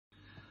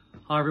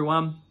Hi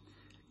everyone.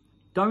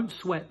 Don't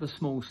sweat the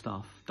small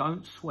stuff.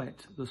 Don't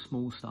sweat the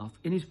small stuff.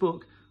 In his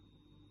book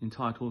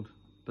entitled,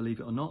 believe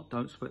it or not,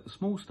 Don't Sweat the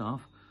Small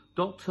Stuff,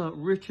 Dr.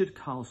 Richard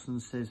Carlson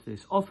says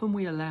this: often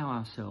we allow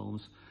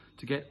ourselves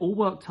to get all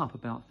worked up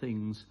about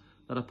things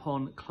that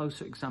upon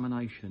closer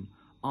examination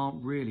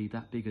aren't really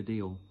that big a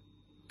deal.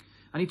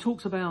 And he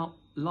talks about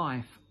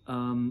life,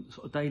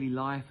 sort of daily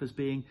life, as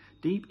being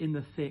deep in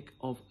the thick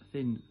of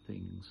thin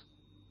things.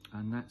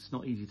 And that's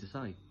not easy to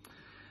say.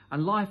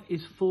 And life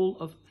is full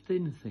of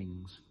thin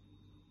things,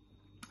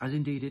 as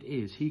indeed it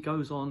is. He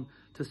goes on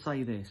to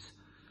say this,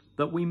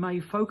 that we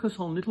may focus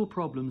on little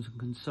problems and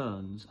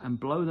concerns and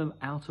blow them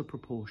out of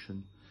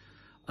proportion.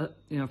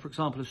 For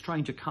example, a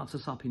stranger cuts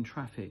us up in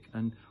traffic,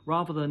 and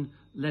rather than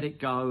let it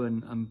go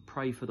and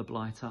pray for the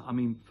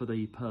for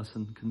the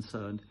person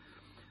concerned,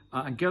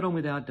 and get on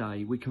with our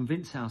day, we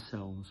convince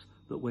ourselves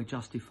that we're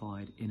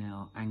justified in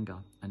our anger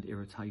and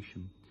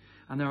irritation.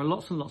 And there are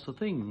lots and lots of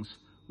things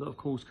that, of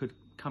course, could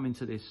come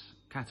into this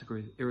category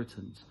of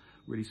irritants.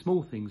 Really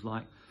small things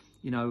like,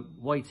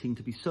 waiting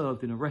to be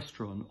served in a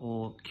restaurant,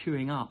 or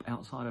queuing up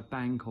outside a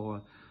bank or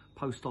a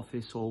post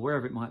office or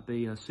wherever it might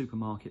be, a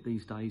supermarket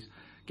these days,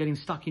 getting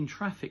stuck in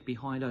traffic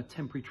behind a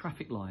temporary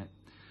traffic light,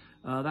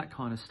 that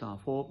kind of stuff.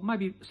 Or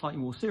maybe slightly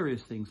more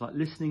serious things like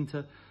listening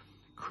to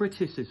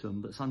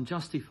criticism that's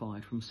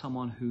unjustified from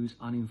someone who's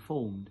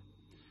uninformed,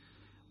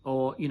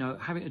 or,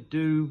 having to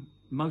do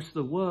most of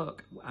the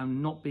work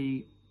and not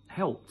be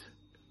helped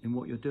in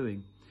what you're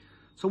doing.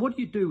 So what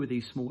do you do with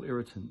these small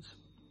irritants?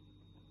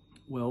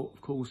 Well, of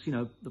course,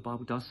 the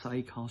Bible does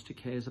say, cast your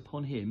cares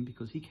upon him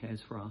because he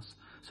cares for us.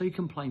 So you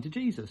complain to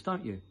Jesus,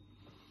 don't you?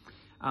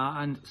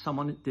 And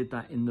someone did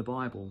that in the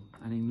Bible.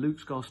 And in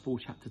Luke's Gospel,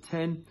 chapter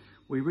 10,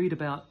 we read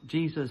about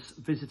Jesus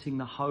visiting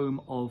the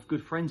home of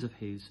good friends of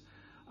his,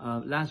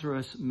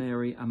 Lazarus,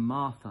 Mary and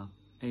Martha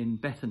in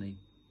Bethany.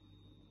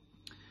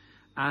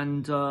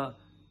 And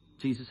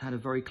Jesus had a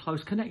very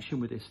close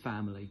connection with this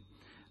family.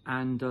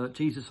 And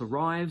Jesus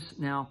arrives.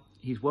 Now,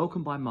 he's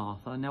welcomed by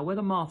Martha. Now,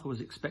 whether Martha was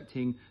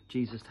expecting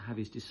Jesus to have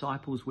his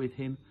disciples with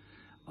him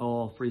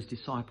or for his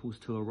disciples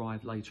to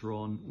arrive later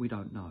on, we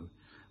don't know.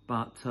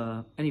 But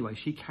anyway,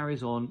 she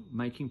carries on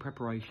making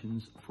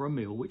preparations for a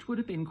meal, which would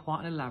have been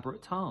quite an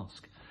elaborate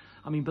task.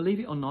 I mean, believe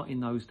it or not, in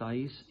those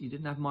days, you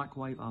didn't have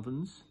microwave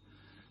ovens,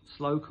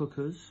 slow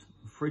cookers,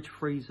 fridge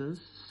freezers.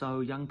 So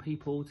young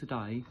people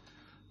today,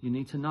 you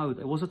need to know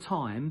there was a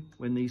time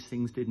when these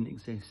things didn't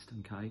exist,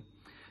 okay?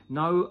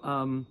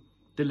 No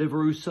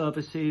Deliveroo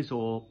services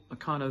or a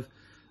kind of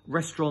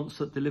restaurants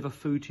that deliver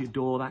food to your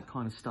door, that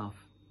kind of stuff.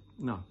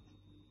 No.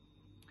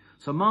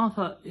 So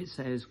Martha, it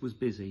says, was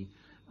busy,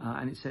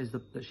 and it says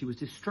that she was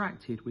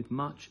distracted with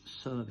much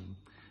serving.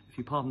 If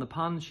you pardon the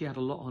pun, she had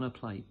a lot on her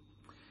plate.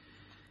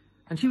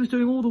 And she was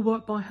doing all the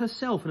work by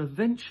herself, and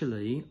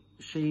eventually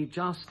she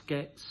just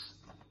gets,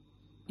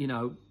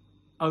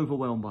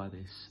 overwhelmed by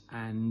this,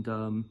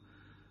 and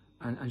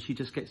she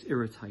just gets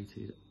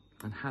irritated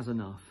and has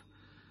enough.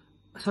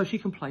 So she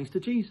complains to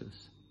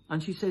Jesus,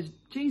 and she says,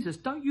 Jesus,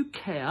 don't you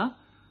care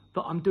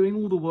that I'm doing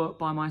all the work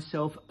by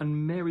myself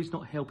and Mary's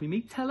not helping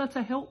me? Tell her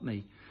to help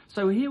me.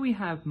 So here we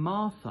have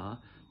Martha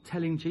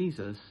telling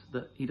Jesus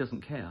that he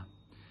doesn't care.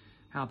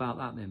 How about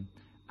that then?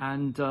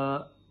 And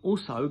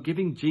also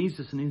giving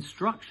Jesus an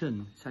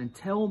instruction, saying,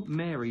 tell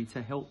Mary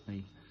to help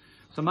me.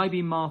 So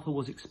maybe Martha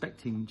was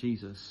expecting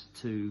Jesus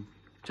to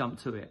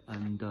jump to it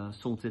and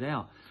sort it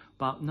out.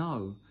 But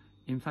no.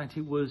 In fact,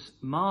 it was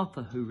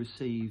Martha who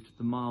received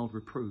the mild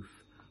reproof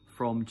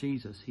from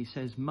Jesus. He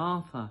says,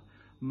 Martha,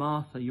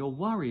 Martha, you're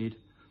worried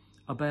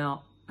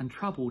about and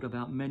troubled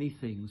about many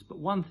things, but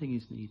one thing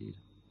is needed.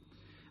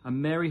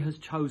 And Mary has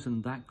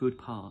chosen that good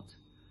part,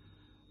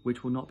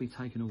 which will not be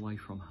taken away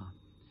from her.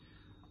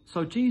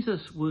 So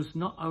Jesus was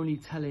not only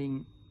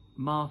telling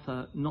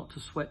Martha not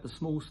to sweat the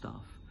small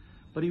stuff,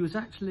 but he was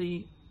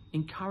actually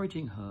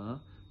encouraging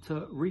her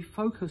to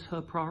refocus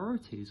her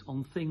priorities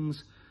on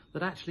things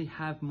that actually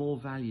have more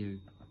value.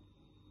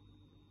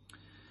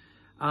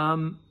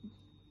 A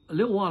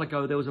little while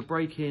ago, there was a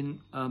break-in.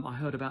 I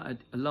heard about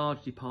a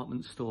large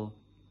department store,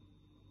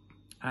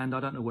 and I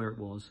don't know where it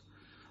was.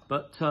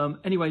 But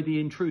anyway,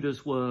 the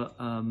intruders were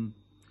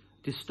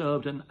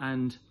disturbed,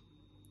 and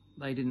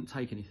they didn't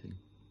take anything.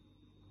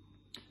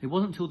 It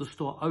wasn't until the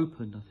store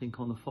opened, I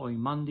think on the following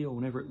Monday or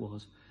whenever it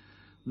was,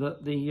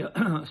 that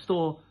the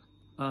store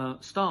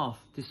staff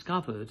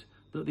discovered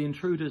that the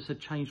intruders had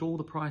changed all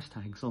the price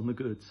tags on the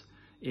goods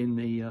in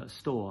the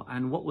store.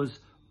 And what was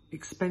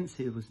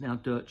expensive was now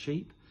dirt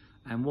cheap,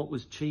 and what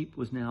was cheap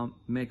was now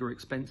mega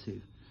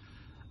expensive.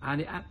 And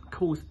it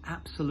caused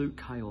absolute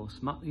chaos,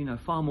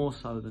 far more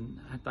so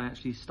than had they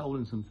actually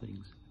stolen some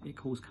things. It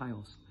caused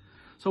chaos.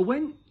 So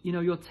when,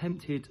 you're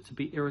tempted to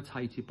be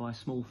irritated by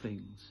small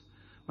things,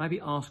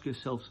 maybe ask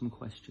yourself some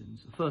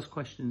questions. The first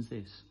question is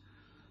this: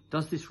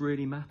 does this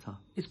really matter?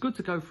 It's good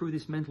to go through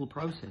this mental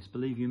process,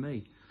 believe you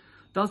me.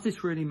 Does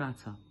this really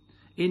matter?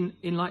 In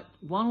like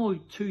 1 or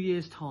 2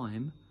 years'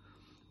 time,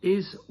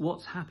 is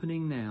what's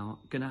happening now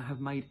going to have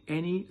made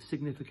any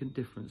significant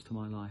difference to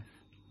my life?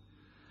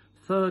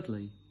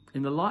 Thirdly,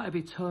 In the light of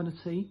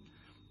eternity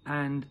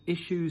and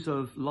issues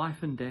of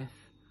life and death,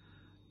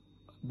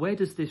 where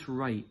does this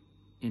rate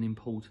in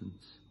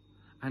importance?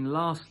 And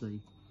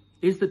lastly,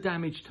 is the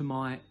damage to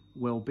my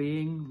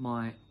well-being,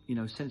 my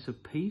sense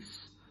of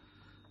peace,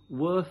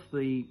 worth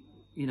the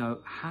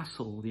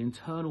hassle, the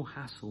internal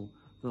hassle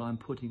that I'm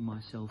putting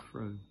myself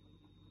through?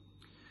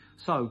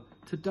 So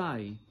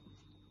today,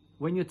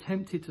 when you're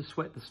tempted to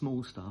sweat the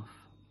small stuff,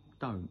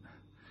 don't.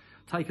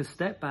 Take a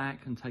step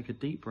back and take a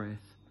deep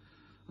breath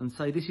and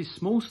say, this is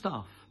small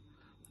stuff,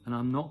 and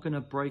I'm not going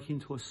to break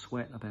into a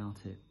sweat about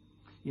it.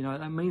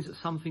 That means that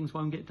some things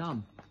won't get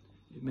done.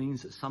 It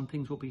means that some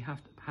things will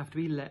have to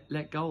be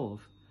let go of.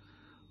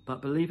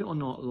 But believe it or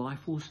not,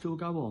 life will still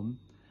go on,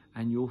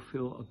 and you'll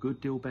feel a good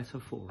deal better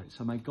for it.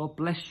 So may God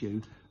bless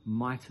you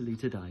mightily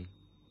today.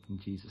 In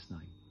Jesus'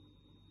 name.